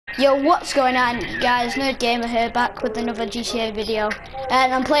Yo, what's going on, guys? Nerd Gamer here, back with another GTA video,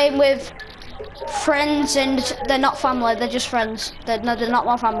 and I'm playing with friends, and they're not family. They're just friends. They're not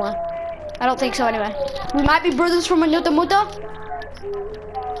my family. I don't think so, anyway. We might be brothers from another mother.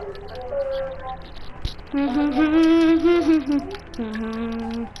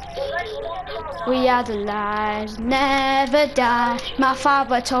 We are the lives, never die. My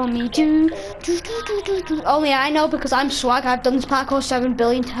father told me do. Only I know because I'm swag. I've done this parkour 7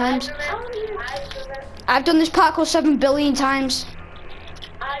 billion times. I've done this parkour 7 billion times.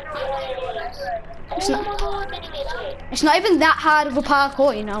 It's not even that hard of a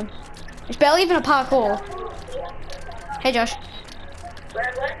parkour, you know. It's barely even a parkour. Hey, Josh.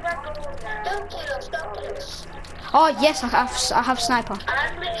 Oh yes, I have sniper.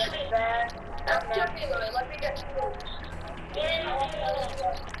 I'm literally there.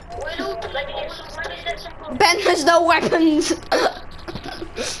 Ben has no weapons.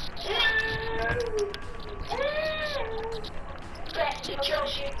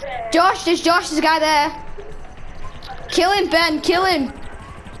 Josh, there's a guy there. Kill him, Ben, kill him.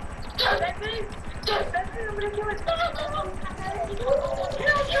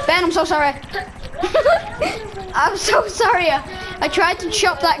 Ben, I'm so sorry. I'm so sorry. I tried to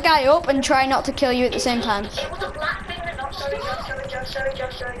chop that guy up and try not to kill you at the same time. It was a black thing that not sorry, Josh.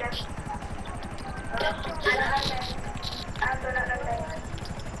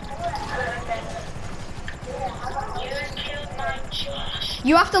 You killed my Josh.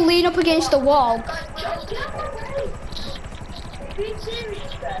 You have to lean up against the wall. Are you being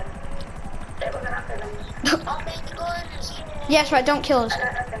serious, Ben? It wasn't happening. I'll make the guns. Yes, right, don't kill us.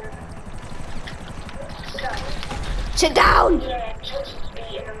 Sit down! Yeah, just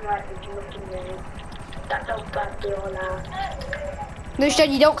beating them like looking really. That's how bad they all are. No,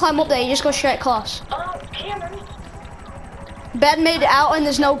 you don't climb up there, you just go straight across. Oh, Cameron. Ben made it out and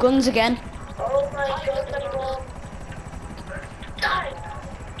there's no guns again. Oh my god, anyone. Die!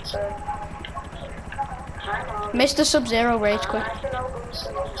 Sorry. Hi, Mom. Mr. Sub-Zero rage quit. I feel no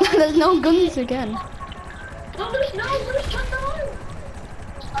guns. There's no guns again. No, there's no.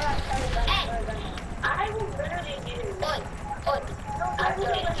 I will murder you.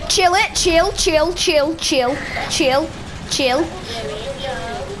 Chill it, chill.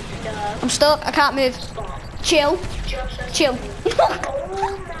 I'm stuck, I can't move. Chill.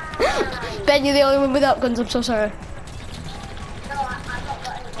 Ben, you're the only one without guns, I'm so sorry. No, I'm not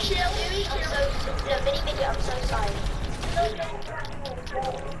got any. Chill. I'm so sorry.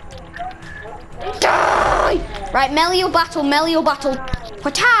 Die! Right, melee or battle.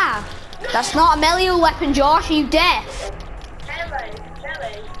 Wata! That's not a melee weapon, Josh, are you deaf?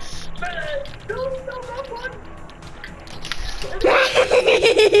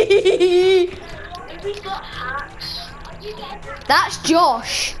 That's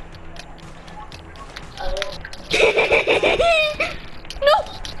Josh. No!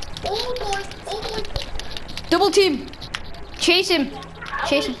 Oh boy. Double team. Chase him. How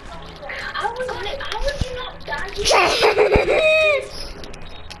would you not die?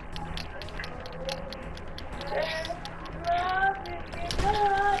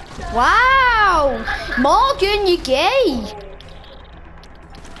 Wow! Morgan, you're gay.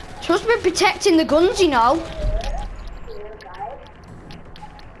 Supposed to be protecting the guns, you know.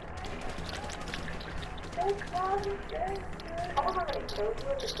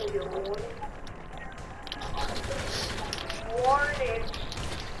 Warning.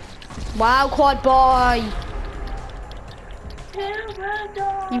 Wow, quad boy.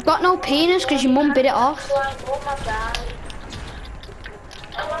 You've got no penis because your mum bit it off. Oh my god.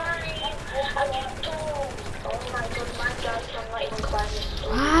 Oh my god, my guys cannot even climb this.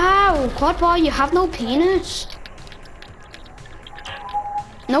 Wow, quad boy, you have no penis.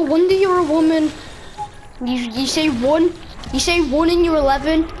 No wonder you're a woman. You say one. You say one and you're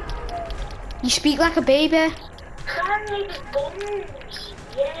 11. You speak like a baby. Finally, the guns!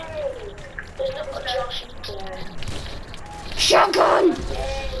 Yay! There's no Josh there. Shotgun!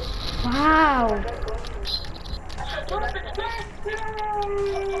 Yay! Wow.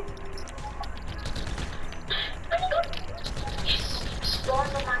 Spawn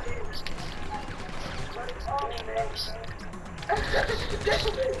on my boobs.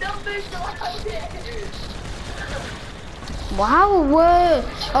 Don't move so loud. Wow, whoa.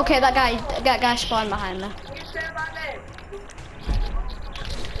 Okay, that guy spawned behind me. You say my name.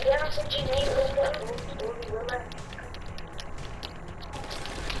 Yeah, that's what you need.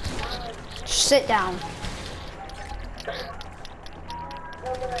 Sit down.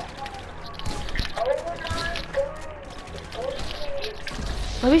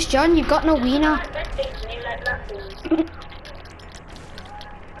 Louis John, you've got no wiener.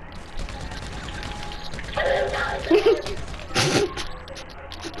 You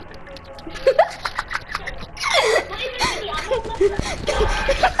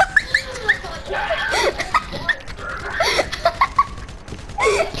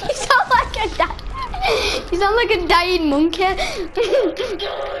sound like a dying monkey.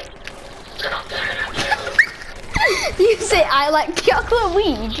 You say I like chocolate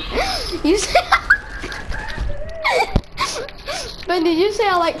weed. You say. But did you say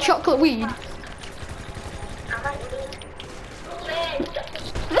I like chocolate weed?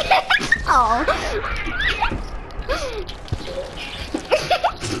 Oh.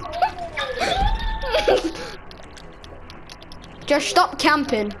 Josh, stop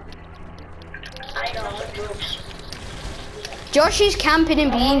camping. Josh is camping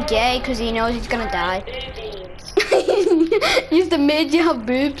and being gay because he knows he's gonna die. He's the made you have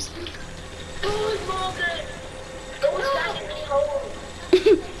boobs.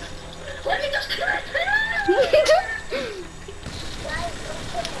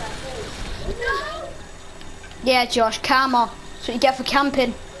 Yeah, Josh, karma. That's what you get for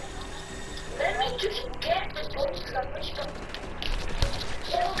camping.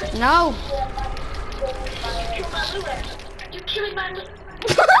 No.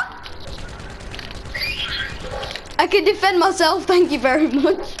 I can defend myself, thank you very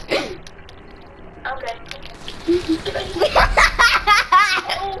much. Okay.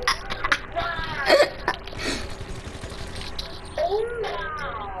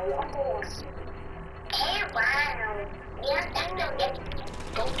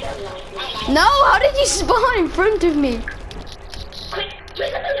 No, how did you spawn in front of me?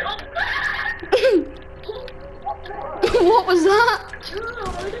 What was that?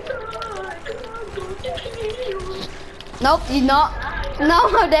 Nope, you're not. No,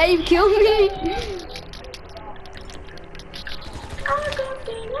 how dare you kill me?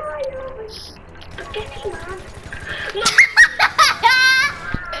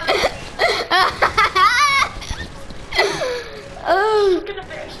 Oh.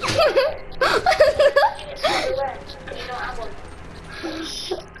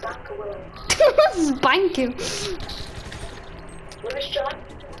 Spank him. Where's John?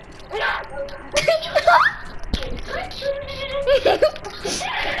 Yes,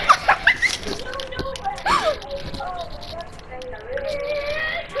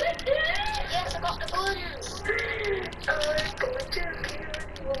 I got the buttons. I'm going to kill you.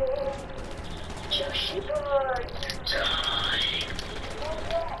 Joshy boy.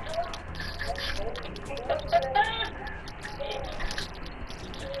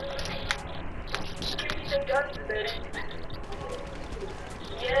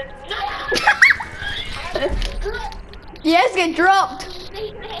 Yes, get dropped.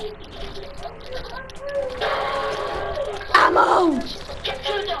 Ammo.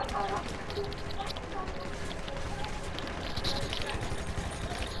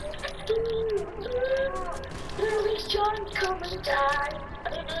 Please, John, come and die. I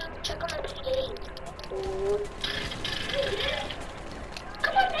didn't check on the game.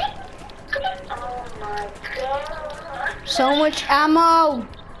 Come on, Nick. Come on. Oh my god. So much ammo.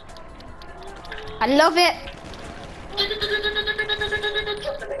 I love it.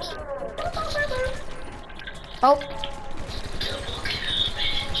 Oh.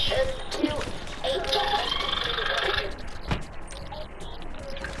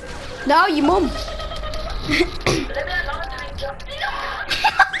 No, you mum.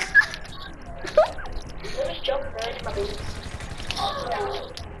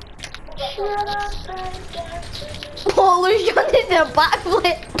 Oh, Luis John did a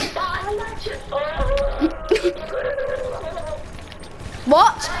backflip.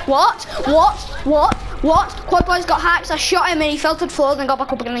 What? Quad boy's got hacks. I shot him and he fell to the floor and got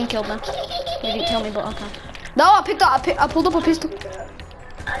back up again and killed me. He didn't kill me, but okay. No, I pulled up a pistol.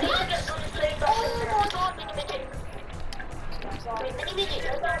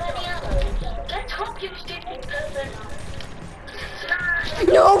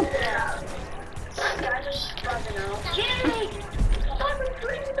 No!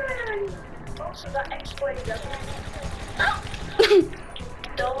 Also, that explains everything.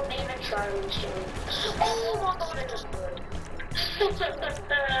 Don't even try to show. Oh my god, it just burned.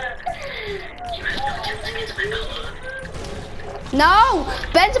 No!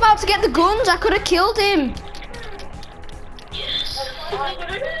 Ben's about to get the guns. I could have killed him. Yes.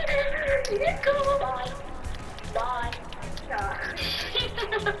 Bye.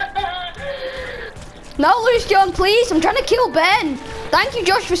 No, Luis John, please. I'm trying to kill Ben. Thank you,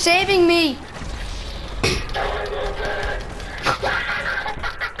 Josh, for saving me.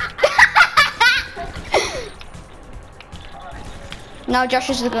 Now Josh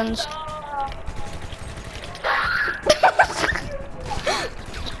has the guns.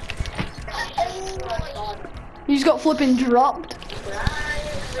 Louis got flipping dropped.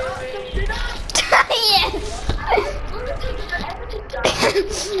 Yes.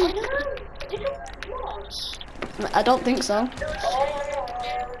 I don't think so.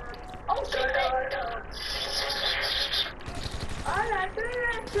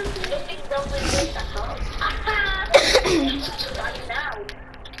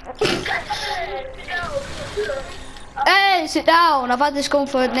 Hey, sit down. I've had this gun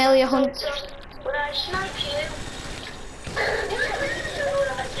for nearly 100. When I snipe you.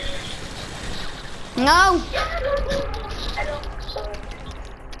 No.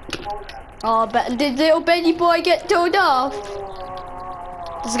 Oh, but did little baby boy get told off?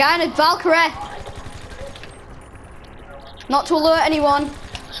 There's a guy in a Valkyrie. Not to alert anyone.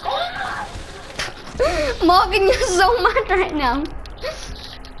 Morgan, you're so mad right now.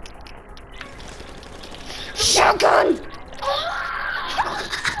 Shotgun!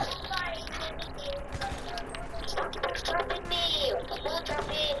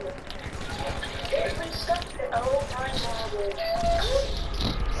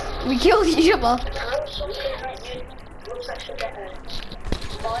 We killed each other.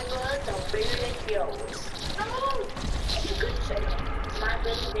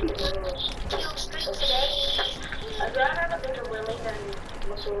 I'd rather have a bigger willy than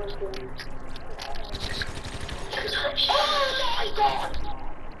muscle as good. Oh my god!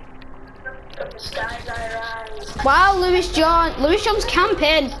 From the skies I rise. Wow, Lewis John's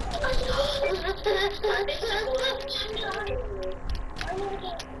camping.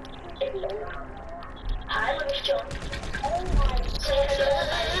 Hi, Lewis John.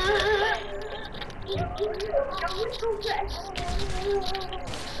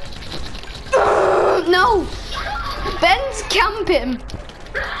 No! Ben's camping.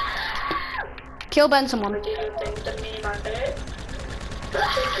 Kill Ben, someone. Lewis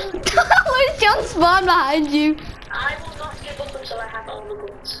John spawned behind you. I will not give up until I have all the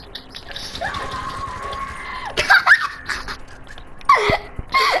guns.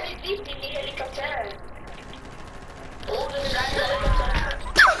 50 helicopter. Oh, there's a guy in a helicopter.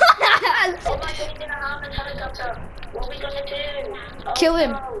 Oh my god, he's in a armored helicopter. What are we gonna do? Oh, Kill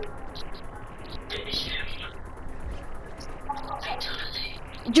him. No.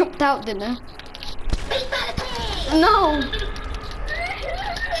 He jumped out, didn't he? No.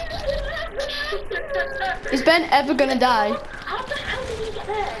 Is Ben ever gonna die? How the hell did he get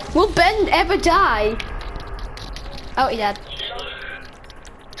there? Will Ben ever die? Oh, he did.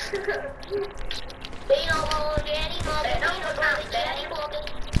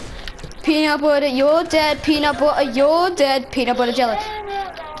 Peanut butter, you're dead. Peanut butter, you're dead. Peanut butter jelly.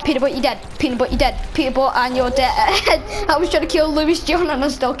 Peanut butter, you're dead. Peanut butter, you're dead. Peanut butter, and you're dead. I was trying to kill Lewis John and I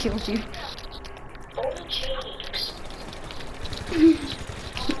still killed you.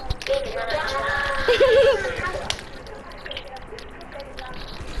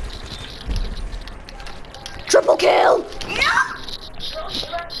 Triple kill!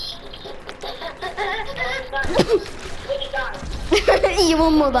 You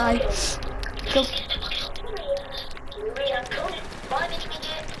won't more die. Go.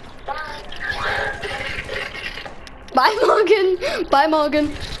 Bye, Morgan. Bye,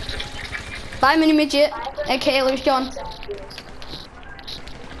 Morgan. Bye, Mini Midget. Okay, Lewis John.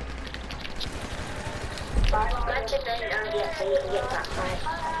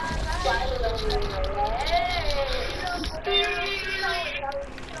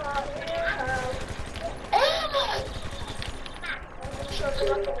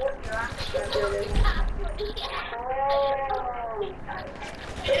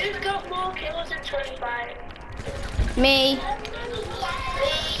 Who's got more kills than 25? Me. I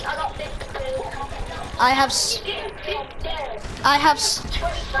got 52. I have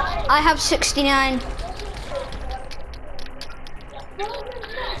 69.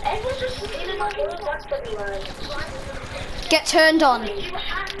 Everyone's just stealing my kills, that's pretty low. Get turned on. You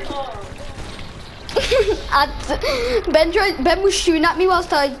hacked on. Ben was shooting at me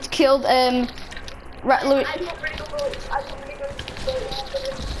whilst I killed Louis.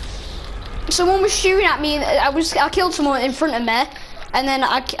 Someone was shooting at me and I killed someone in front of me, and then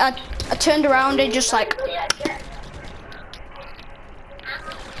I turned around and just like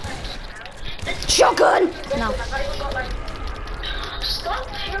shotgun. No. Stop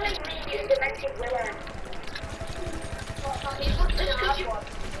killing me, you demented villain.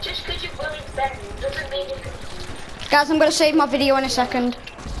 Just because you're willing to bend doesn't mean you can. Guys, I'm gonna save my video in a second.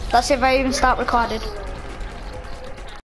 That's if I even start recording.